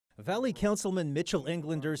Valley Councilman Mitchell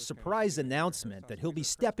Englander's surprise announcement that he'll be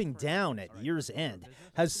stepping down at year's end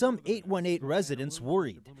has some 818 residents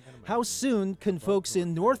worried. How soon can folks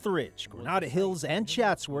in Northridge, Granada Hills and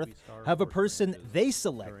Chatsworth have a person they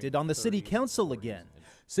selected on the city council again?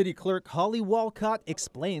 City Clerk Holly Walcott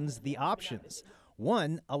explains the options.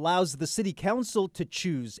 One allows the city council to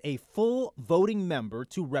choose a full voting member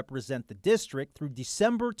to represent the district through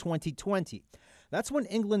December 2020. That's when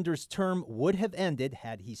Englander's term would have ended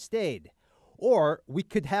had he stayed. Or we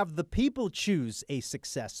could have the people choose a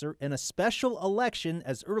successor in a special election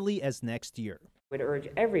as early as next year. I would urge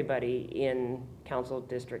everybody in Council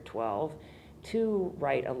District 12 to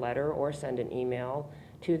write a letter or send an email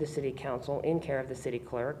to the City Council in care of the City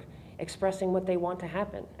Clerk expressing what they want to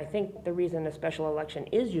happen. I think the reason a special election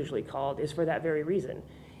is usually called is for that very reason,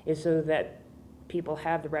 is so that people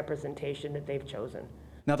have the representation that they've chosen.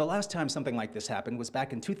 Now, the last time something like this happened was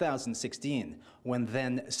back in 2016, when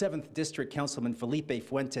then 7th District Councilman Felipe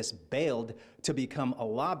Fuentes bailed to become a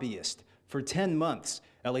lobbyist. For 10 months,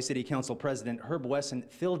 LA City Council President Herb Wesson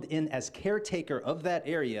filled in as caretaker of that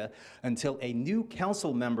area until a new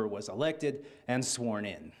council member was elected and sworn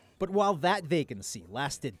in. But while that vacancy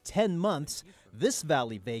lasted 10 months, this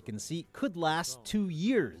Valley vacancy could last 2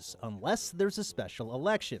 years unless there's a special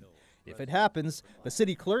election. If it happens, the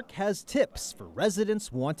city clerk has tips for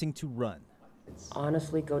residents wanting to run.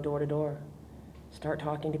 Honestly, go door to door. Start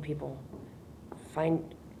talking to people.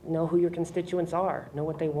 Know who your constituents are. Know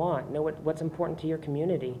what they want. Know what's important to your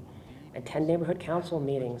community. Attend neighborhood council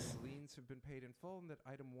meetings. Liens have been paid in full, and that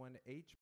item 1H